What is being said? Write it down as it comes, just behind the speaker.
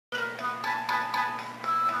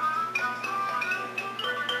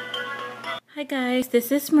Hi guys,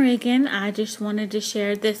 this is Megan. I just wanted to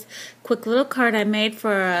share this quick little card I made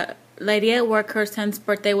for a lady at work. Her son's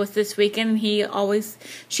birthday was this weekend.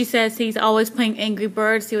 She says he's always playing Angry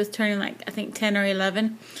Birds. He was turning like, I think 10 or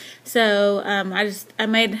 11. So I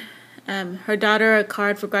made her daughter a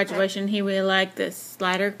card for graduation. He really liked this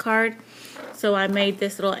slider card. So I made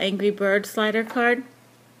this little Angry Bird slider card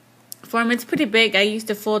for him. It's pretty big. I used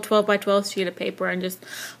a full 12 by 12 sheet of paper and just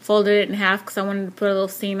folded it in half because I wanted to put a little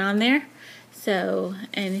scene on there. So,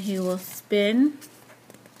 and he will spin.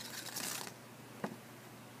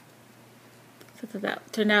 So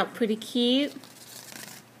that turned out pretty cute.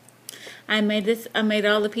 I made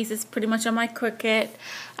all the pieces pretty much on my Cricut.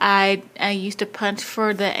 I used a punch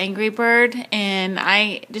for the Angry Bird, and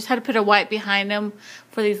I just had to put a white behind him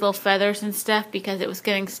for these little feathers and stuff because it was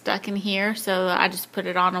getting stuck in here. So I just put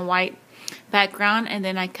it on a white background, and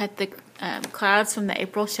then I cut the clouds from the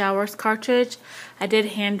April Showers cartridge. I did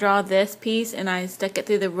hand draw this piece, and I stuck it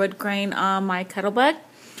through the wood grain on my Cuttlebug.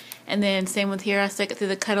 And then same with here, I stuck it through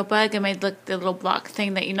the Cuttlebug and made the little block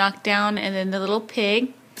thing that you knock down, and then the little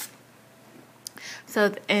pig.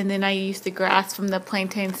 So, and then I used the grass from the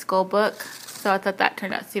Plantain Skull book. So I thought that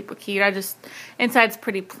turned out super cute. Inside's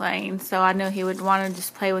pretty plain, so I know he would want to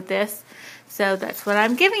just play with this. So that's what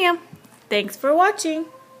I'm giving him. Thanks for watching.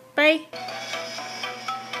 Bye.